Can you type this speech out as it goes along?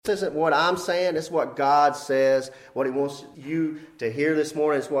This isn't what I'm saying. It's what God says. What He wants you to hear this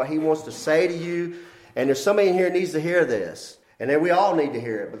morning is what He wants to say to you. And there's somebody in here who needs to hear this. And then we all need to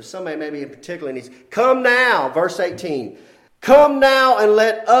hear it. But there's somebody maybe in particular needs. Come now, verse 18. Come now and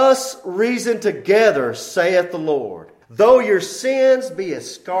let us reason together, saith the Lord. Though your sins be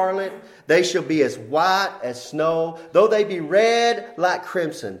as scarlet, they shall be as white as snow. Though they be red like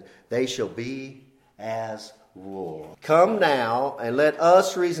crimson, they shall be as wool. Come now and let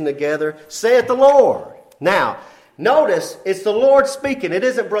us reason together, saith the Lord. Now, notice it's the Lord speaking. It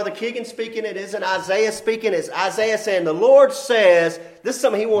isn't Brother Keegan speaking. It isn't Isaiah speaking. It's Isaiah saying, the Lord says, this is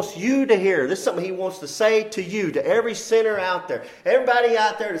something He wants you to hear. This is something He wants to say to you, to every sinner out there. Everybody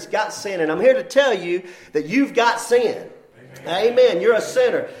out there that's got sin. And I'm here to tell you that you've got sin. Amen. You're a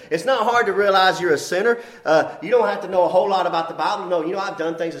sinner. It's not hard to realize you're a sinner. You don't have to know a whole lot about the Bible. No, I've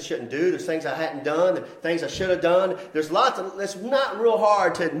done things I shouldn't do. There's things I hadn't done. There's things I should have done. There's lots of, it's not real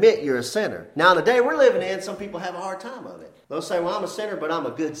hard to admit you're a sinner. Now, in the day we're living in, some people have a hard time of it. They'll say, well, I'm a sinner, but I'm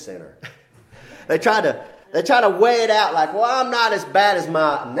a good sinner. They try to weigh it out like, well, I'm not as bad as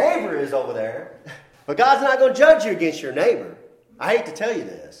my neighbor is over there. But God's not going to judge you against your neighbor. I hate to tell you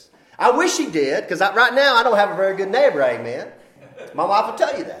this. I wish He did, because right now I don't have a very good neighbor, amen. My wife will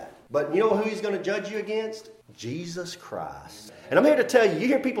tell you that. But you know who He's going to judge you against? Jesus Christ. And I'm here to tell you, you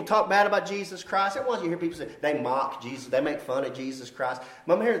hear people talk bad about Jesus Christ. Every once you hear people say, they mock Jesus, they make fun of Jesus Christ.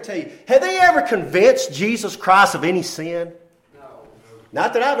 But I'm here to tell you, have they ever convinced Jesus Christ of any sin?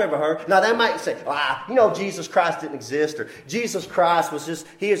 Not that I've ever heard. Now, they might say, Jesus Christ didn't exist, or Jesus Christ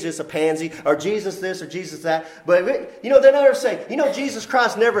he is just a pansy, or Jesus this, or Jesus that. But, they never say, Jesus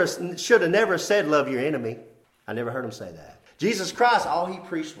Christ should have never said love your enemy. I never heard Him say that. Jesus Christ, all He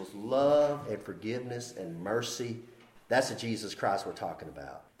preached was love and forgiveness and mercy. That's the Jesus Christ we're talking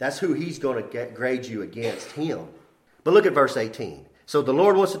about. That's who He's going to grade you against, Him. But look at verse 18. So the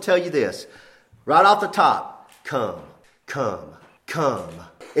Lord wants to tell you this. Right off the top, come, come. Come.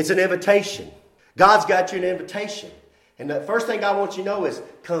 It's an invitation. God's got you an invitation. And the first thing God wants you to know is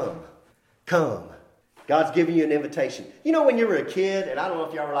come. Come. God's giving you an invitation. When you were a kid, and I don't know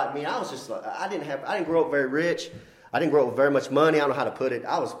if y'all were like me, I didn't grow up very rich. I didn't grow up with very much money. I don't know how to put it.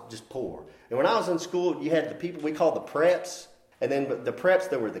 I was just poor. And when I was in school, you had the people we called the preps. And then the preps,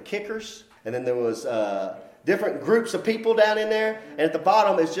 there were the kickers. And then there was different groups of people down in there. And at the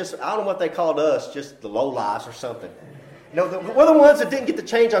bottom, it's just, I don't know what they called us, just the lowlifes or something. We're the ones that didn't get to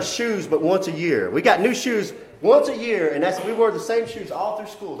change our shoes but once a year. We got new shoes once a year, and we wore the same shoes all through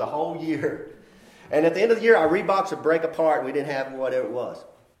school the whole year. And at the end of the year, our Reeboks would break apart, and we didn't have whatever it was.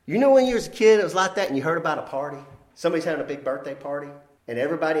 When you was a kid, it was like that, and you heard about a party? Somebody's having a big birthday party, and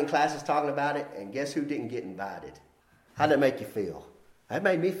everybody in class is talking about it, and guess who didn't get invited? How'd that make you feel? That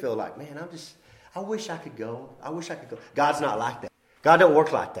made me feel like, man, I wish I could go. I wish I could go. God's not like that. God don't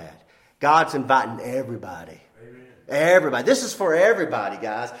work like that. God's inviting everybody. Everybody. This is for everybody,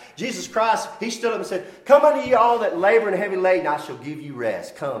 guys. Jesus Christ, He stood up and said, come unto ye all that labor and heavy laden, I shall give you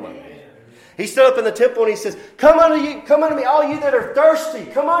rest. Come unto me. He stood up in the temple and He says, come unto me, all you that are thirsty.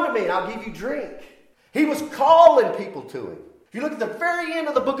 Come unto me and I'll give you drink. He was calling people to Him. If you look at the very end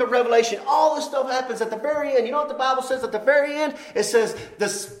of the book of Revelation, all this stuff happens at the very end. You know what the Bible says at the very end? It says, the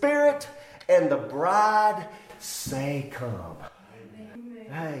Spirit and the bride say, come.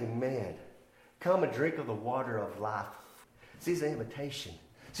 Amen. Come and drink of the water of life. See, it's an invitation.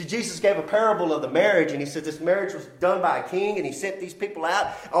 See, Jesus gave a parable of the marriage, and He said this marriage was done by a king, and He sent these people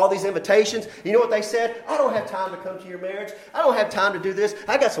out, all these invitations. You know what they said? I don't have time to come to your marriage. I don't have time to do this.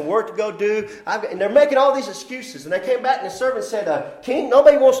 I got some work to go do. And they're making all these excuses. And they came back, and the servant said, King,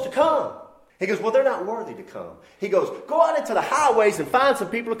 nobody wants to come. He goes, well, they're not worthy to come. He goes, go out into the highways and find some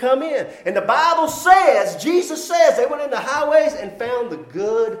people to come in. And the Bible says, Jesus says, they went into the highways and found the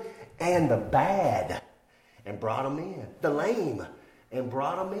good and the bad, and brought them in. The lame, and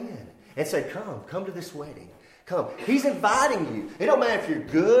brought them in. And said, come to this wedding. Come. He's inviting you. It don't matter if you're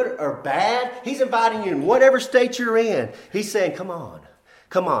good or bad. He's inviting you in whatever state you're in. He's saying, come on.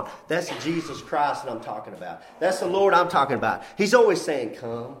 Come on. That's Jesus Christ that I'm talking about. That's the Lord I'm talking about. He's always saying,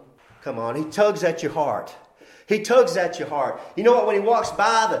 come. Come on. He tugs at your heart. He tugs at your heart. You know what? When He walks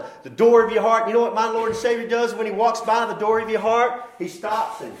by the door of your heart, you know what my Lord and Savior does when He walks by the door of your heart? He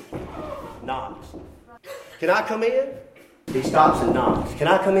stops and knocks. Can I come in? He stops and knocks. Can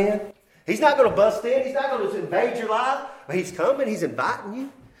I come in? He's not going to bust in. He's not going to invade your life. But He's coming. He's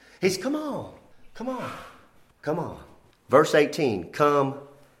inviting you. Come on. Come on. Come on. Verse 18. Come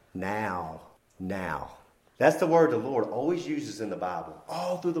now. Now. That's the word the Lord always uses in the Bible.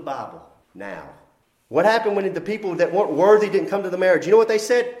 All through the Bible. Now. What happened when the people that weren't worthy didn't come to the marriage? You know what they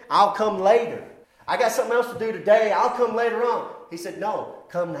said? I'll come later. I got something else to do today. I'll come later on. He said, no,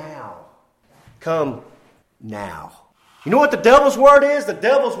 Come now. Come now. You know what the devil's word is? The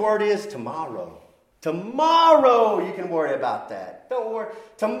devil's word is tomorrow. Tomorrow you can worry about that. Don't worry.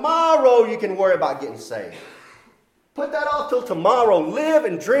 Tomorrow you can worry about getting saved. Put that off till tomorrow. Live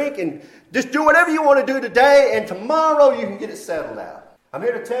and drink and just do whatever you want to do today, and tomorrow you can get it settled out. I'm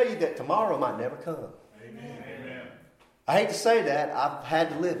here to tell you that tomorrow might never come. Amen. I hate to say that. I've had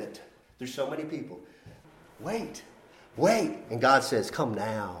to live it through so many people. Wait. And God says, come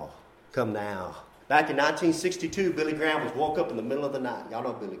now. Come now. Back in 1962, Billy Graham was woke up in the middle of the night. Y'all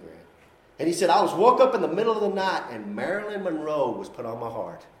know Billy Graham. And he said, I was woke up in the middle of the night and Marilyn Monroe was put on my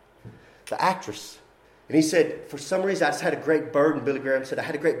heart. The actress. And he said, for some reason, I just had a great burden. Billy Graham said, I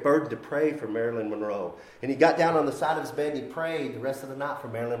had a great burden to pray for Marilyn Monroe. And he got down on the side of his bed and he prayed the rest of the night for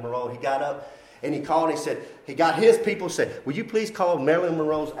Marilyn Monroe. He got up and he called and he said, he got his people, said, will you please call Marilyn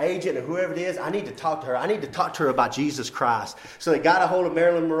Monroe's agent or whoever it is? I need to talk to her. I need to talk to her about Jesus Christ. So they got a hold of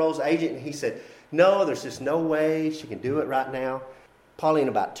Marilyn Monroe's agent and he said, no, there's just no way she can do it right now. Probably in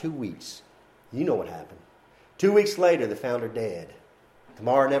about 2 weeks. You know what happened. 2 weeks later, they found her dead.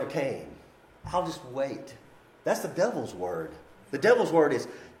 Tomorrow never came. I'll just wait. That's the devil's word. The devil's word is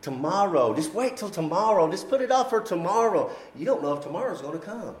tomorrow. Just wait till tomorrow. Just put it off for tomorrow. You don't know if tomorrow's going to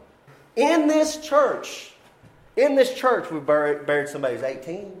come. In this church, we buried somebody who's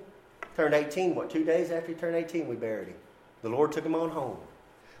 18. Turned 18, 2 days after he turned 18, we buried him. The Lord took him on home.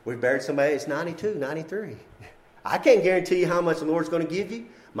 We buried somebody that's 92, 93. I can't guarantee you how much the Lord's going to give you.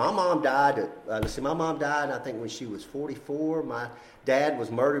 My mom died, I think, when she was 44. My dad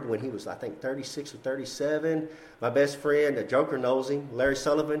was murdered when he was, I think, 36 or 37. My best friend, a joker knows him, Larry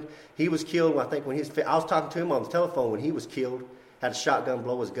Sullivan, he was killed, I think, when he was, I was talking to him on the telephone when he was killed. Had a shotgun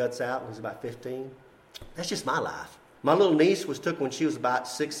blow his guts out when he was about 15. That's just my life. My little niece was took when she was about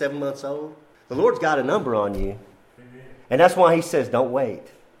 6, 7 months old. The Lord's got a number on you. Amen. And that's why he says, don't wait.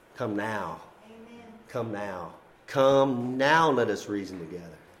 Come now. Amen. Come now. Come now, let us reason together.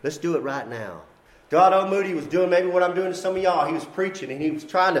 Let's do it right now. Dwight L. Moody was doing maybe what I'm doing to some of y'all. He was preaching, and he was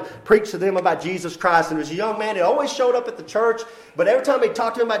trying to preach to them about Jesus Christ. And there was a young man that always showed up at the church, but every time he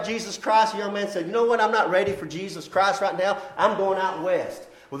talked to him about Jesus Christ, the young man said, you know what, I'm not ready for Jesus Christ right now. I'm going out west.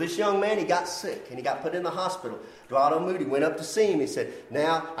 Well, this young man, he got sick, and he got put in the hospital. Dwight L. Moody went up to see him. He said,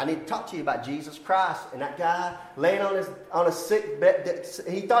 now, I need to talk to you about Jesus Christ. And that guy, laying on a sick bed,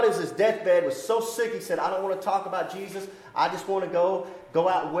 he thought it was his deathbed, was so sick, he said, I don't want to talk about Jesus. I just want to go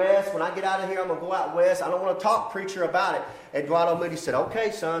out west. When I get out of here, I'm going to go out west. I don't want to talk, preacher, about it. And Dwight L. Moody said,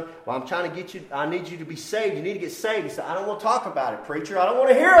 okay, son, well, I'm trying to get you, I need you to be saved. You need to get saved. He said, I don't want to talk about it, preacher. I don't want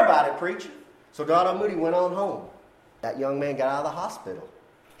to hear about it, preacher. So Dwight L. Moody went on home. That young man got out of the hospital.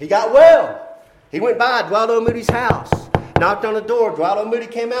 He got well. He went by Dwight L. Moody's house, knocked on the door. Dwight L. Moody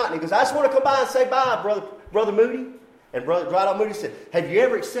came out and he goes, I just want to come by and say bye, Brother Moody. And Dwight L. Moody said, have you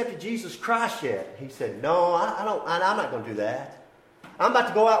ever accepted Jesus Christ yet? He said, no, I'm not going to do that. I'm about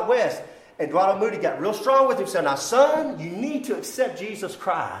to go out west. And Dwight L. Moody got real strong with him and said, now, son, you need to accept Jesus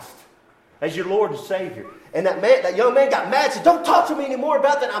Christ as your Lord and Savior. And that young man got mad and said, don't talk to me anymore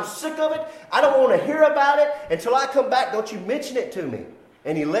about that. I'm sick of it. I don't want to hear about it. Until I come back, don't you mention it to me.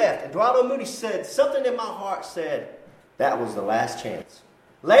 And he left. And Dwight L. Moody said, something in my heart said, that was the last chance.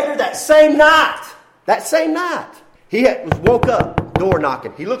 Later that same night, he woke up, door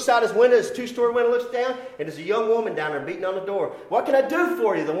knocking. He looks out his window, his 2-story window, looks down, and there's a young woman down there beating on the door. What can I do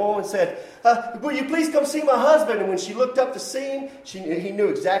for you? The woman said, will you please come see my husband? And when she looked up to see him, he knew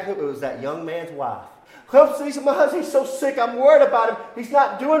exactly it was that young man's wife. Come see my husband. He's so sick. I'm worried about him. He's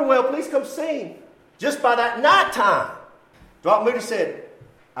not doing well. Please come see him. Just by that night time, Dwight Moody said,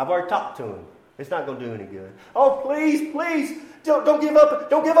 I've already talked to him. It's not going to do any good. Oh, please, don't give up.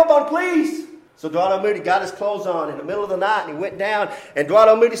 Don't give up on please. So Dwight L. Moody got his clothes on in the middle of the night and he went down. And Dwight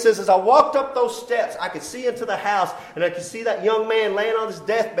L. Moody says, as I walked up those steps, I could see into the house and I could see that young man laying on his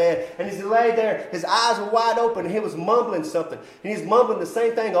deathbed. And as he lay there, his eyes were wide open and he was mumbling something. And he's mumbling the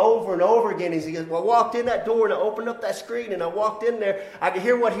same thing over and over again. As I walked in that door and I opened up that screen and I walked in there, I could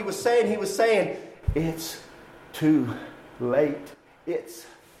hear what he was saying. He was saying, it's too late. It's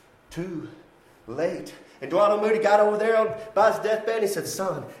too late. And Dwight L. Moody got over there by his deathbed and he said,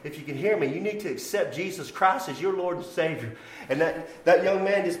 son, if you can hear me, you need to accept Jesus Christ as your Lord and Savior. And that young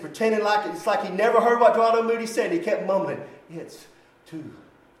man just pretended like it's like he never heard what Dwight L. Moody said. He kept mumbling, it's too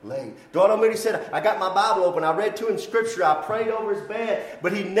late. Dwight L. Moody said, I got my Bible open. I read to him scripture. I prayed over his bed.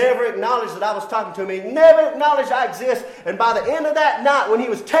 But he never acknowledged that I was talking to him. He never acknowledged I exist. And by the end of that night, when he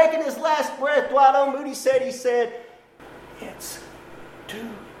was taking his last breath, Dwight L. Moody said, it's too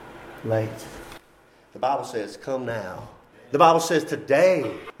late. The Bible says, come now. The Bible says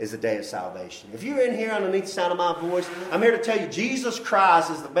today is the day of salvation. If you're in here underneath the sound of my voice, I'm here to tell you Jesus Christ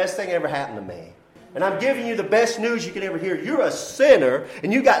is the best thing ever happened to me. And I'm giving you the best news you can ever hear. You're a sinner,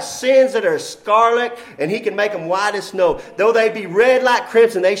 and you got sins that are scarlet, and He can make them white as snow. Though they be red like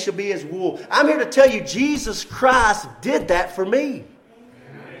crimson, they shall be as wool. I'm here to tell you Jesus Christ did that for me.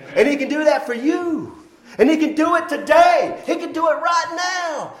 And He can do that for you. And He can do it today. He can do it right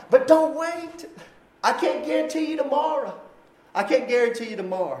now. But don't wait. I can't guarantee you tomorrow. I can't guarantee you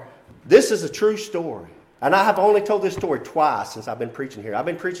tomorrow. This is a true story. And I have only told this story twice since I've been preaching here. I've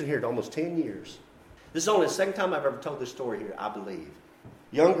been preaching here almost 10 years. This is only the second time I've ever told this story here, I believe.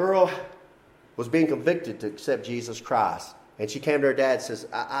 A young girl was being convicted to accept Jesus Christ. And she came to her dad and says,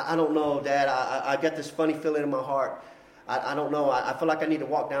 I don't know, Dad. I got this funny feeling in my heart. I don't know. I feel like I need to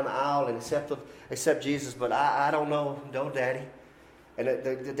walk down the aisle and accept Jesus, but I don't know. No, Daddy. And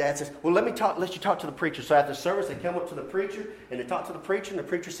the dad says, well, let you talk to the preacher. So after the service, they come up to the preacher, and they talk to the preacher, and the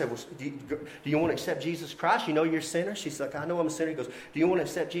preacher said, well, do you want to accept Jesus Christ? You know you're a sinner? She's like, I know I'm a sinner. He goes, do you want to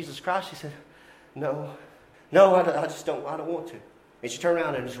accept Jesus Christ? She said, no, I just don't. I don't want to. And she turned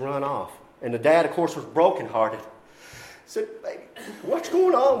around and just run off. And the dad, of course, was brokenhearted. Said, baby, what's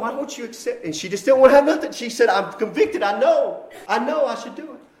going on? Why don't you accept? And she just didn't want to have nothing. She said, I'm convicted. I know I should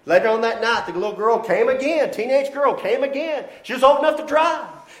do it. Later on that night, the little girl came again. Teenage girl came again. She was old enough to drive.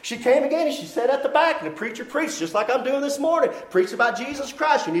 She came again and she sat at the back, and the preacher preached just like I'm doing this morning. Preached about Jesus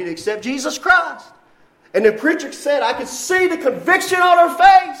Christ. You need to accept Jesus Christ. And the preacher said, I could see the conviction on her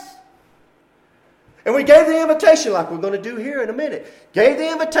face. And we gave the invitation like we're going to do here in a minute. Gave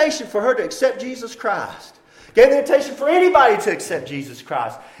the invitation for her to accept Jesus Christ. Gave the invitation for anybody to accept Jesus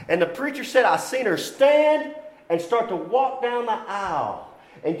Christ. And the preacher said, I seen her stand and start to walk down the aisle.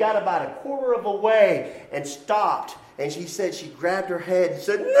 And got about a quarter of a way and stopped. And she said she grabbed her head and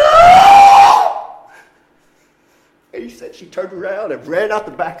said, no! And he said she turned around and ran out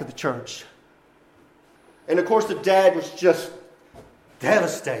the back of the church. And of course the dad was just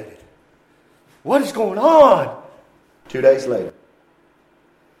devastated. What is going on? 2 days later,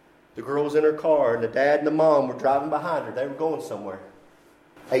 the girl was in her car, and the dad and the mom were driving behind her. They were going somewhere.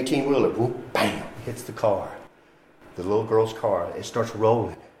 18-wheeler, whoop, bam, hits the car. The little girl's car. It starts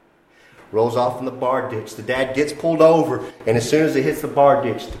rolling. Rolls off in the bar ditch. The dad gets pulled over, and as soon as it hits the bar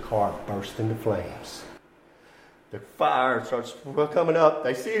ditch, the car bursts into flames. The fire starts coming up.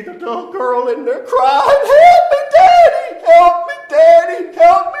 They see the little girl in there crying, help me, Daddy! Help me, Daddy!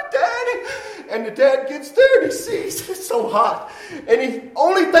 Help me, Daddy! And the dad gets there and he sees it's so hot. And the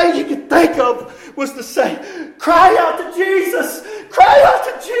only thing he could think of was to say, cry out to Jesus! Cry out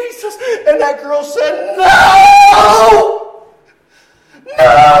to Jesus! And that girl said, no!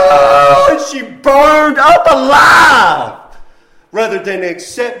 No! And she burned up alive rather than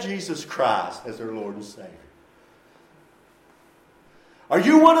accept Jesus Christ as her Lord and Savior. Are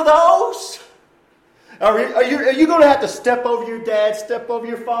you one of those? Are you going to have to step over your dad, step over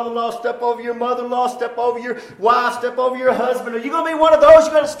your father-in-law, step over your mother-in-law, step over your wife, step over your husband? Are you going to be one of those?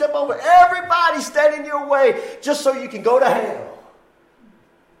 You're going to step over everybody standing in your way just so you can go to hell.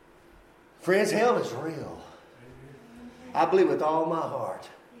 Friends, hell is real. I believe with all my heart.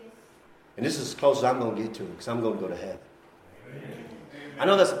 And this is as close as I'm going to get to it because I'm going to go to heaven. I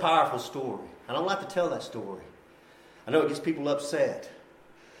know that's a powerful story. I don't like to tell that story. I know it gets people upset.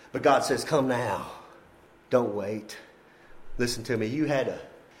 But God says, come now. Don't wait. Listen to me. You had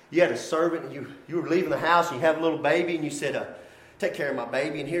a servant, and you were leaving the house, and you have a little baby, and you said, take care of my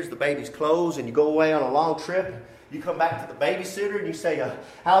baby, and here's the baby's clothes, and you go away on a long trip. You come back to the babysitter, and you say,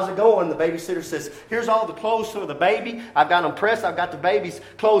 how's it going? The babysitter says, here's all the clothes for the baby. I've got them pressed. I've got the baby's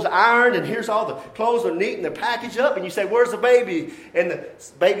clothes ironed, and here's all the clothes are neat, and they're packaged up. And you say, where's the baby? And the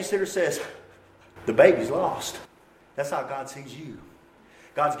babysitter says, the baby's lost. That's how God sees you.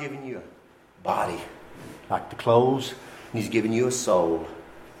 God's giving you a body like the clothes, and He's giving you a soul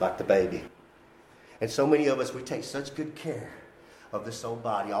like the baby. And so many of us, we take such good care of this old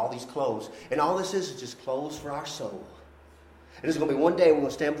body, all these clothes. And all this is just clothes for our soul. And there's going to be one day we're going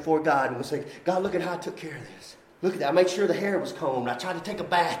to stand before God and we'll say, God, look at how I took care of this. Look at that. I made sure the hair was combed. I tried to take a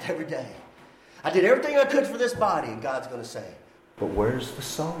bath every day. I did everything I could for this body. And God's going to say, but where's the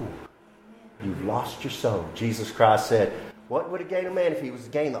soul? You've lost your soul. Jesus Christ said, what would it gain a man if he was to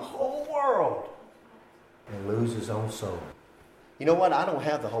gain the whole world and lose his own soul? You know what? I don't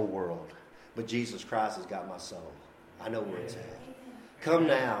have the whole world, but Jesus Christ has got my soul. I know where it's at. Come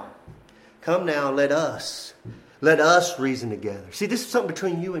now. Come now and let us reason together. See, this is something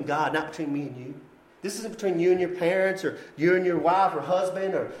between you and God, not between me and you. This isn't between you and your parents or you and your wife or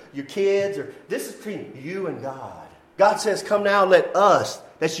husband or your kids. This is between you and God. God says, come now, let us,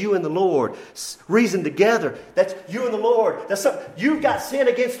 that's you and the Lord, reason together. That's you and the Lord. You've got sin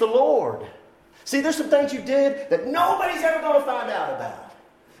against the Lord. See, there's some things you did that nobody's ever going to find out about.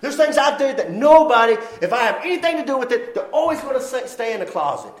 There's things I did that nobody, if I have anything to do with it, they're always going to stay in the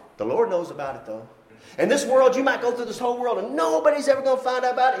closet. The Lord knows about it, though. In this world, you might go through this whole world and nobody's ever going to find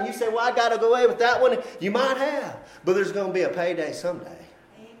out about it. And you say, well, I got to go away with that one. You might have. But there's going to be a payday someday.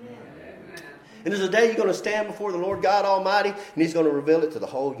 Amen. And there's a day you're going to stand before the Lord God Almighty and He's going to reveal it to the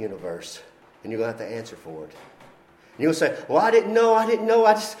whole universe. And you're going to have to answer for it. And you're going to say, well, I didn't know. I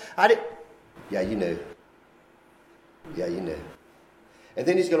didn't. Yeah, you knew. Yeah, you knew. And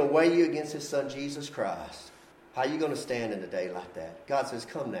then He's going to weigh you against His Son, Jesus Christ. How are you going to stand in a day like that? God says,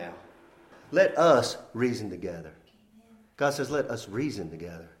 come now. Let us reason together. God says, let us reason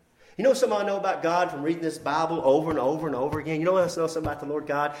together. You know something I know about God from reading this Bible over and over and over again? You know what else I know something about the Lord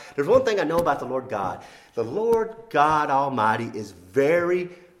God? There's one thing I know about the Lord God. The Lord God Almighty is very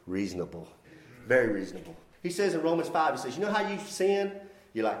reasonable. Very reasonable. He says in Romans 5, He says, you know how you sin?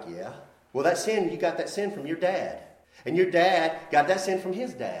 You're like, yeah. Well, that sin, you got that sin from your dad. And your dad got that sin from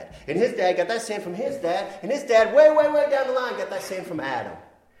his dad. And his dad got that sin from his dad. And his dad, way, way, way down the line, got that sin from Adam.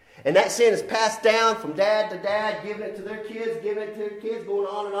 And that sin is passed down from dad to dad, giving it to their kids, giving it to their kids, going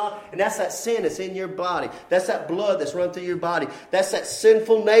on and on. And that's that sin that's in your body. That's that blood that's run through your body. That's that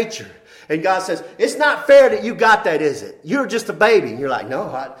sinful nature. And God says, it's not fair that you got that, is it? You're just a baby. And you're like,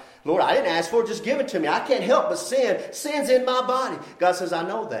 no, Lord, I didn't ask for it. Just give it to me. I can't help but sin. Sin's in my body. God says, I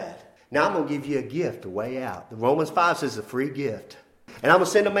know that. Now I'm going to give you a gift, a way out. The Romans 5 says a free gift. And I'm going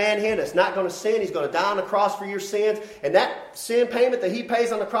to send a man here that's not going to sin. He's going to die on the cross for your sins. And that sin payment that He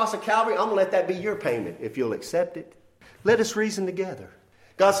pays on the cross of Calvary, I'm going to let that be your payment if you'll accept it. Let us reason together.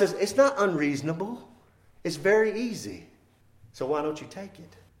 God says, it's not unreasonable. It's very easy. So why don't you take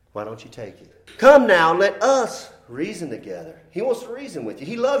it? Why don't you take it? Come now, let us reason together. He wants to reason with you.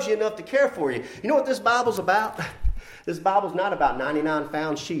 He loves you enough to care for you. You know what this Bible's about? This Bible's not about 99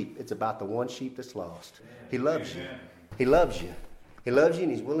 found sheep. It's about the one sheep that's lost. He loves you. He loves you. He loves you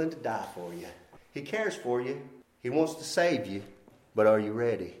and He's willing to die for you. He cares for you. He wants to save you. But are you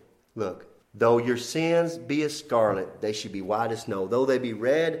ready? Look, though your sins be as scarlet, they shall be white as snow. Though they be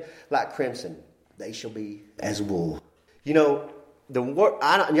red like crimson, they shall be as wool. You know,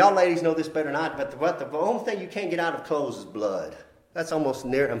 y'all ladies know this better than I, but the only thing you can't get out of clothes is blood. That's almost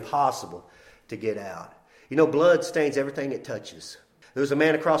near impossible to get out. You know, blood stains everything it touches. There was a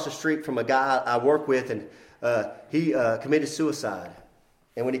man across the street from a guy I work with, and he committed suicide.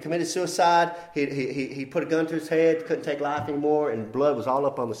 And when he committed suicide, he put a gun to his head, couldn't take life anymore, and blood was all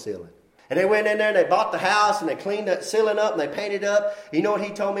up on the ceiling. And they went in there and they bought the house and they cleaned that ceiling up and they painted up. You know what he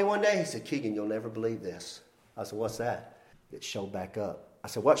told me one day? He said, Keegan, you'll never believe this. I said, what's that? It showed back up. I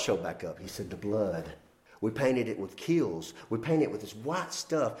said, what showed back up? He said, the blood. We painted it with Kills. We painted it with this white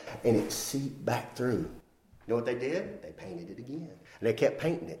stuff and it seeped back through. You know what they did? They painted it again. And they kept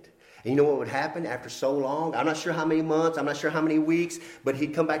painting it. And you know what would happen after so long? I'm not sure how many months, I'm not sure how many weeks, but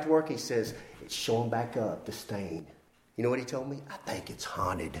he'd come back to work, he says, it's showing back up, the stain. You know what he told me? I think it's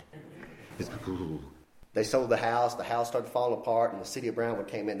haunted. They sold the house started falling apart, and the city of Brownwood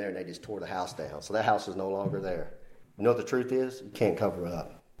came in there and they just tore the house down. So that house is no longer there. You know what the truth is? You can't cover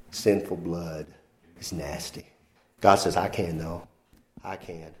up sinful blood. It's nasty. God says, I can though. I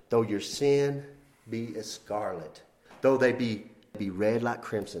can. Though your sin be as scarlet, though they be red like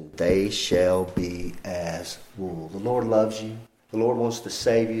crimson, they shall be as wool. The Lord loves you. The Lord wants to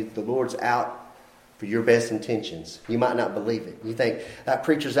save you. The Lord's out for your best intentions. You might not believe it. You think, that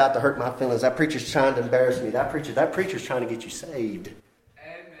preacher's out to hurt my feelings. That preacher's trying to embarrass me. That preacher's trying to get you saved.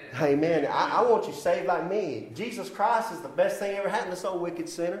 Amen. I want you saved like me. Jesus Christ is the best thing ever happened to this old wicked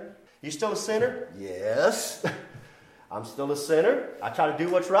sinner. You still a sinner? Yes. I'm still a sinner. I try to do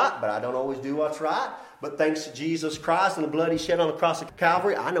what's right, but I don't always do what's right. But thanks to Jesus Christ and the blood He shed on the cross of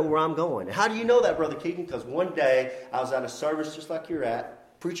Calvary, I know where I'm going. How do you know that, Brother Keegan? Because one day I was at a service just like you're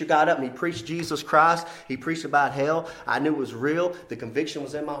at. Preacher got up and he preached Jesus Christ. He preached about hell. I knew it was real. The conviction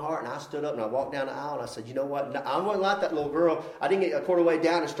was in my heart. And I stood up and I walked down the aisle and I said, you know what? I wasn't like that little girl. I didn't get a quarter way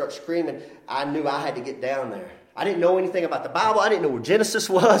down and start screaming. I knew I had to get down there. I didn't know anything about the Bible. I didn't know where Genesis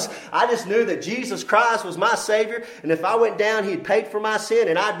was. I just knew that Jesus Christ was my Savior. And if I went down, He'd paid for my sin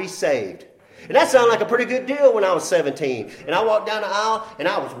and I'd be saved. And that sounded like a pretty good deal when I was 17. And I walked down the aisle and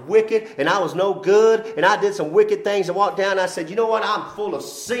I was wicked and I was no good. And I did some wicked things and walked down and I said, you know what? I'm full of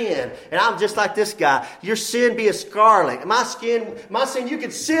sin. And I'm just like this guy. Your sin be as scarlet. My sin, you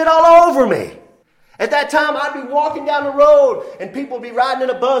could see it all over me. At that time, I'd be walking down the road and people would be riding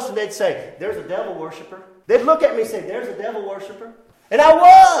in a bus and they'd say, there's a devil worshiper. They'd look at me and say, there's a devil worshiper. And I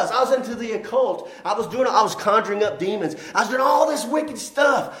was into the occult. I was conjuring up demons. I was doing all this wicked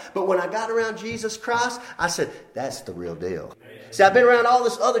stuff. But when I got around Jesus Christ, I said, that's the real deal. See, I've been around all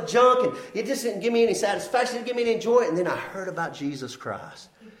this other junk, and it just didn't give me any satisfaction, it didn't give me any joy. And then I heard about Jesus Christ.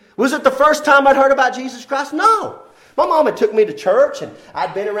 Was it the first time I'd heard about Jesus Christ? No. My mom had took me to church, and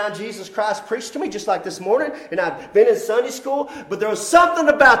I'd been around Jesus Christ preached to me just like this morning, and I'd been in Sunday school. But there was something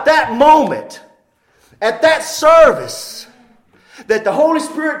about that moment, at that service, that the Holy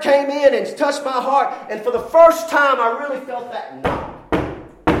Spirit came in and touched my heart. And for the first time, I really felt that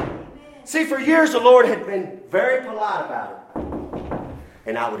knock. See, for years, the Lord had been very polite about it.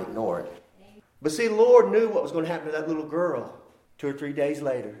 And I would ignore it. But see, the Lord knew what was going to happen to that little girl 2 or 3 days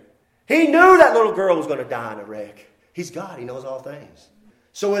later. He knew that little girl was going to die in a wreck. He's God. He knows all things.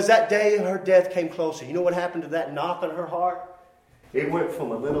 So as that day of her death came closer, you know what happened to that knock on her heart? It went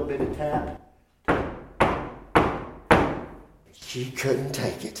from a little bit of tap. She couldn't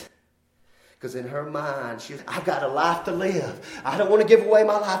take it. Because in her mind, I've got a life to live. I don't want to give away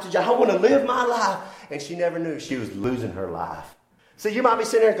my life to Jesus. I want to live my life. And she never knew she was losing her life. So you might be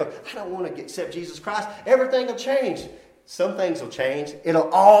sitting there and go, I don't want to accept Jesus Christ. Everything will change. Some things will change. It'll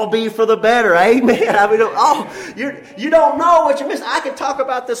all be for the better. Amen. I mean, you don't know what you're missing. I can talk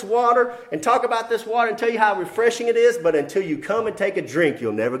about this water and tell you how refreshing it is, but until you come and take a drink,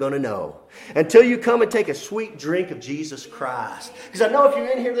 you're never going to know. Until you come and take a sweet drink of Jesus Christ. Because I know if you're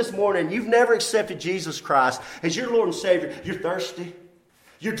in here this morning and you've never accepted Jesus Christ as your Lord and Savior, you're thirsty.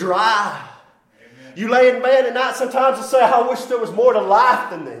 You're dry. Amen. You lay in bed at night sometimes and say, I wish there was more to life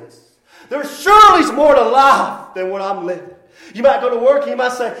than this. There surely is more to life than what I'm living. You might go to work and you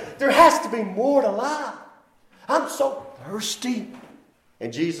might say, there has to be more to life. I'm so thirsty.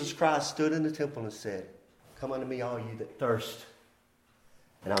 And Jesus Christ stood in the temple and said, come unto me, all you that thirst,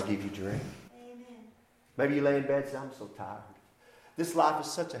 and I'll give you drink. Amen. Maybe you lay in bed and say, I'm so tired. This life is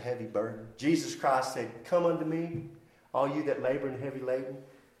such a heavy burden. Jesus Christ said, come unto me, all you that labor and heavy laden,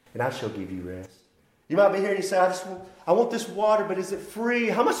 and I shall give you rest. You might be here and you say, I want this water, but is it free?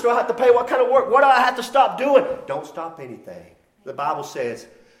 How much do I have to pay? What kind of work? What do I have to stop doing? Don't stop anything. The Bible says,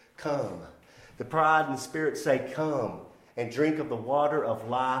 come. The pride and the Spirit say, come and drink of the water of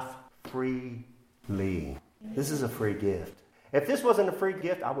life freely. This is a free gift. If this wasn't a free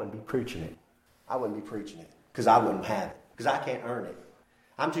gift, I wouldn't be preaching it. I wouldn't be preaching it because I wouldn't have it because I can't earn it.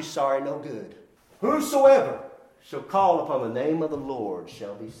 I'm too sorry, no good. Whosoever shall call upon the name of the Lord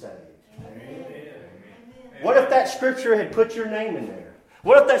shall be saved. Amen. What if that scripture had put your name in there?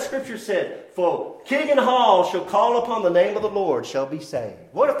 What if that scripture said, for Keegan Hall shall call upon the name of the Lord shall be saved?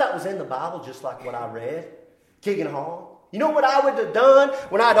 What if that was in the Bible just like what I read? Keegan Hall. You know what I would have done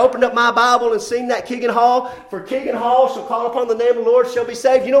when I'd opened up my Bible and seen that Keegan Hall? For Keegan Hall shall call upon the name of the Lord shall be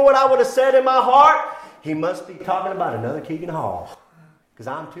saved. You know what I would have said in my heart? He must be talking about another Keegan Hall. Because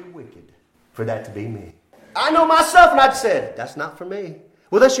I'm too wicked for that to be me. I know myself and I'd said, that's not for me.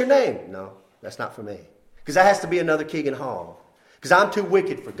 Well, that's your name. No, that's not for me. Because that has to be another Keegan Hall. Because I'm too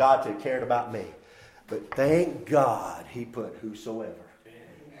wicked for God to have cared about me. But thank God he put whosoever.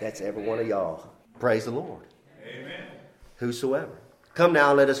 That's every one of y'all. Praise the Lord. Amen. Whosoever. Come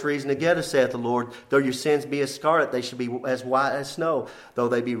now, let us reason together, saith the Lord. Though your sins be as scarlet, they shall be as white as snow. Though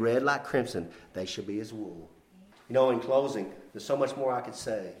they be red like crimson, they shall be as wool. You know, in closing, there's so much more I could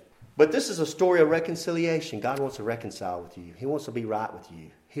say. But this is a story of reconciliation. God wants to reconcile with you. He wants to be right with you.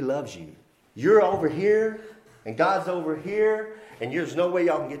 He loves you. You're over here, and God's over here, and there's no way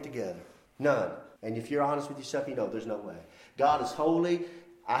y'all can get together. None. And if you're honest with yourself, you know there's no way. God is holy.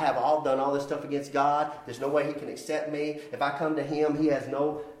 I have done all this stuff against God. There's no way he can accept me. If I come to him, he has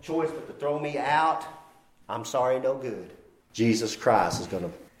no choice but to throw me out. I'm sorry, no good. Jesus Christ is going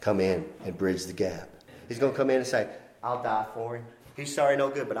to come in and bridge the gap. He's going to come in and say, I'll die for him. He's sorry, no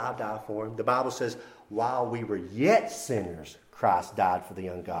good, but I'll die for him. The Bible says, while we were yet sinners, Christ died for the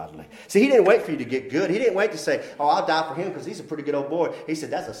ungodly. See, he didn't wait for you to get good. He didn't wait to say, I'll die for him because he's a pretty good old boy. He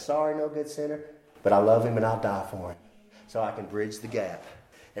said, that's a sorry, no good sinner, but I love him and I'll die for him so I can bridge the gap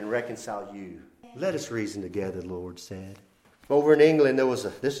and reconcile you. Let us reason together, the Lord said. Over in England,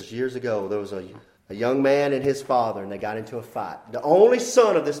 this was years ago, there was a young man and his father, and they got into a fight. The only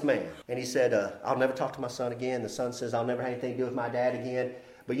son of this man. And he said, I'll never talk to my son again. The son says, I'll never have anything to do with my dad again.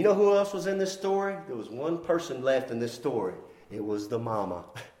 But you know who else was in this story? There was one person left in this story. It was the mama.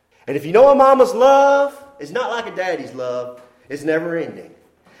 And if you know a mama's love, it's not like a daddy's love. It's never ending.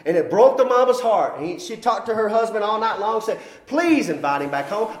 And it broke the mama's heart. And she talked to her husband all night long, said, please invite him back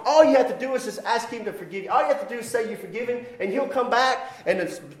home. All you have to do is just ask him to forgive you. All you have to do is say you forgive him, and he'll come back. And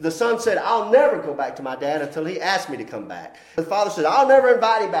the son said, I'll never go back to my dad until he asks me to come back. The father said, I'll never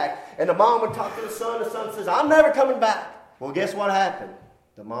invite him back. And the mom would talk to the son. The son says, I'm never coming back. Well, guess what happened?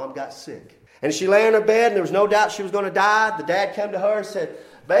 The mom got sick. And she lay in her bed, and there was no doubt she was going to die. The dad came to her and said,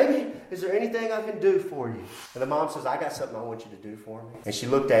 baby, is there anything I can do for you? And the mom says, I got something I want you to do for me. And she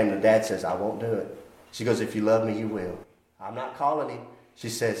looked at him, and the dad says, I won't do it. She goes, if you love me, you will. I'm not calling him. She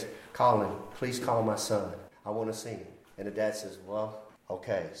says, call him. Please call my son. I want to see him. And the dad says, well,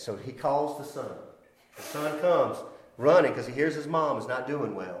 okay. So he calls the son. The son comes running because he hears his mom is not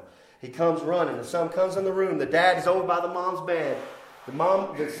doing well. He comes running. The son comes in the room. The dad is over by the mom's bed.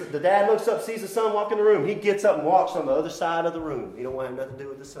 The dad looks up, sees the son walk in the room. He gets up and walks on the other side of the room. He don't want to have nothing to do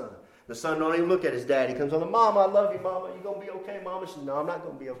with the son. The son don't even look at his dad. He comes on, Mama, I love you, Mama. You going to be okay, Mama? She says, no, I'm not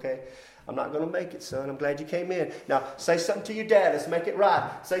going to be okay. I'm not going to make it, son. I'm glad you came in. Now, say something to your dad. Let's make it right.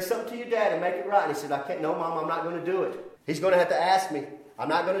 Say something to your dad and make it right. And he said, I can't. No, Mom, I'm not going to do it. He's going to have to ask me. I'm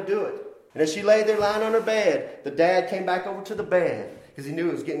not going to do it. And as she lay there lying on her bed, the dad came back over to the bed because he knew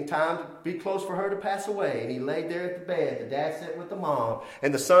it was getting time to be close for her to pass away. And he laid there at the bed. The dad sat with the mom,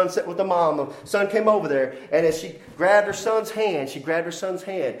 and the son sat with the mom. The son came over there, and as she grabbed her son's hand,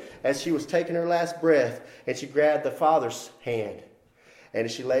 as she was taking her last breath, and she grabbed the father's hand. And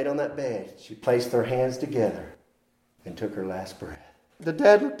as she laid on that bed, she placed their hands together and took her last breath. The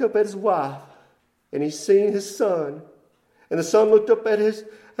dad looked up at his wife, and he seen his son. And the son looked up at his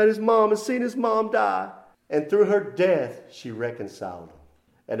mom and seen his mom die. And through her death, she reconciled them.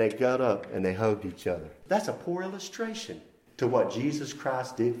 And they got up and they hugged each other. That's a poor illustration to what Jesus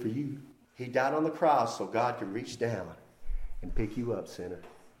Christ did for you. He died on the cross so God could reach down and pick you up, sinner.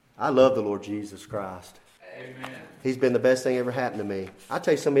 I love the Lord Jesus Christ. Amen. He's been the best thing ever happened to me. I'll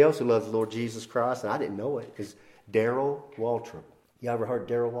tell you somebody else who loves the Lord Jesus Christ, and I didn't know it, is Darrell Waltrip. You ever heard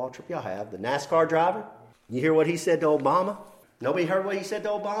Darrell Waltrip? Y'all have. The NASCAR driver. You hear what he said to Obama? Nobody heard what he said to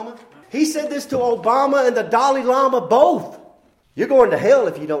Obama? He said this to Obama and the Dalai Lama both. You're going to hell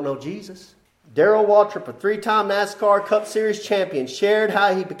if you don't know Jesus. Darrell Waltrip, a 3-time NASCAR Cup Series champion, shared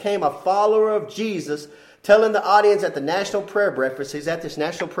how he became a follower of Jesus, telling the audience at the National Prayer Breakfast. He's at this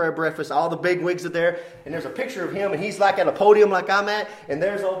National Prayer Breakfast. All the big wigs are there. And there's a picture of him, and he's like at a podium like I'm at. And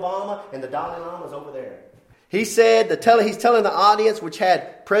there's Obama, and the Dalai Lama's over there. He said, he's telling the audience, which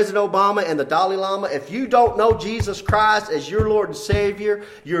had President Obama and the Dalai Lama, if you don't know Jesus Christ as your Lord and Savior,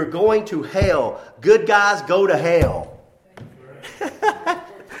 you're going to hell. Good guys go to hell.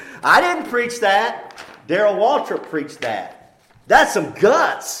 I didn't preach that. Darrell Waltrip preached that. That's some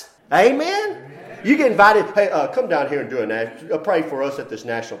guts. Amen? You get invited, hey, come down here and do pray for us at this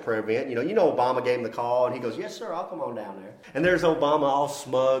national prayer event. You know Obama gave him the call, and he goes, yes, sir, I'll come on down there. And there's Obama all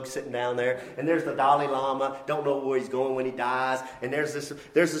smug sitting down there. And there's the Dalai Lama, don't know where he's going when he dies. And there's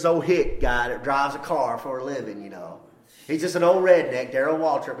this old hick guy that drives a car for a living, He's just an old redneck, Darrell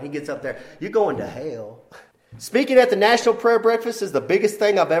Waltrip, and he gets up there. You're going to hell. Speaking at the National Prayer Breakfast is the biggest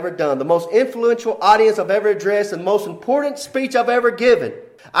thing I've ever done, the most influential audience I've ever addressed, and the most important speech I've ever given.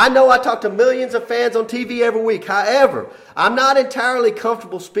 I know I talk to millions of fans on TV every week. However, I'm not entirely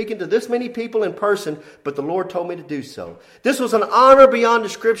comfortable speaking to this many people in person, but the Lord told me to do so. This was an honor beyond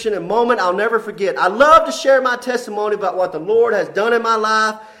description, a moment I'll never forget. I love to share my testimony about what the Lord has done in my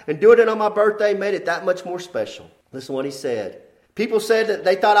life, and doing it on my birthday made it that much more special. Listen to what he said. People said that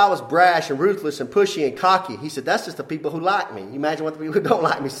they thought I was brash and ruthless and pushy and cocky. He said, that's just the people who like me. You imagine what the people who don't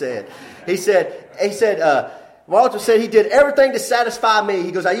like me said. He said, Walter said he did everything to satisfy me.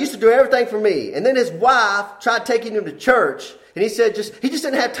 He goes, I used to do everything for me. And then his wife tried taking him to church. And he said he just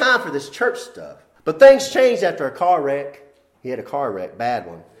didn't have time for this church stuff. But things changed after a car wreck. He had a car wreck, bad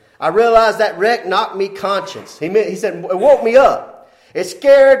one. I realized that wreck knocked me conscious. He said, it woke me up. It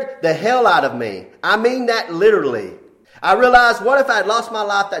scared the hell out of me. I mean that literally. I realized, what if I had lost my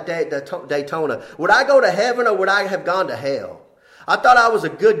life that day at Daytona? Would I go to heaven or would I have gone to hell? I thought I was a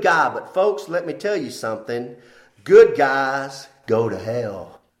good guy, but folks, let me tell you something. Good guys go to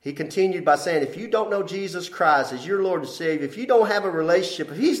hell. He continued by saying, if you don't know Jesus Christ as your Lord and Savior, if you don't have a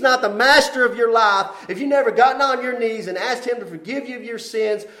relationship, if He's not the master of your life, if you've never gotten on your knees and asked Him to forgive you of your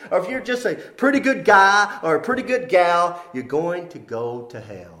sins, or if you're just a pretty good guy or a pretty good gal, you're going to go to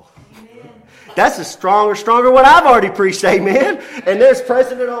hell. That's a stronger what I've already preached, amen. And there's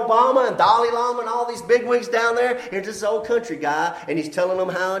President Obama and Dalai Lama and all these bigwigs down there. Here's this old country guy, and he's telling them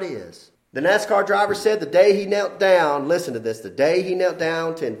how it is. The NASCAR driver said the day he knelt down, listen to this, the day he knelt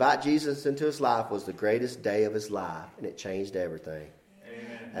down to invite Jesus into his life was the greatest day of his life, and it changed everything.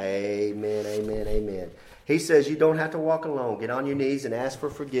 Amen, amen, amen. He says you don't have to walk alone. Get on your knees and ask for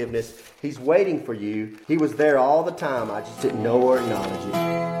forgiveness. He's waiting for you. He was there all the time. I just didn't know or acknowledge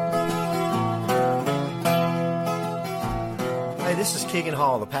it. this is Keegan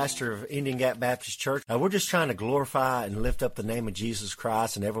Hall, the pastor of Indian Gap Baptist Church. We're just trying to glorify and lift up the name of Jesus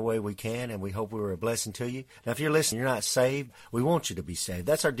Christ in every way we can, and we hope we were a blessing to you. Now, if you're listening, you're not saved, we want you to be saved.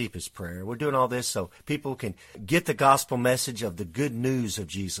 That's our deepest prayer. We're doing all this so people can get the gospel message of the good news of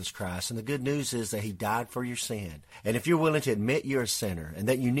Jesus Christ. And the good news is that He died for your sin. And if you're willing to admit you're a sinner and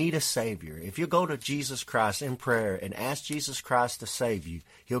that you need a Savior, if you go to Jesus Christ in prayer and ask Jesus Christ to save you,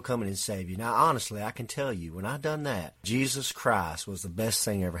 He'll come in and save you. Now, honestly, I can tell you, when I've done that, Jesus Christ was the best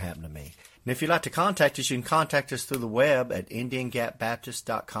thing ever happened to me. And if you'd like to contact us, you can contact us through the web at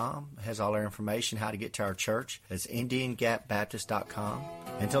IndianGapBaptist.com. It has all our information, how to get to our church. That's IndianGapBaptist.com.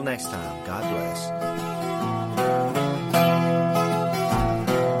 Until next time, God bless.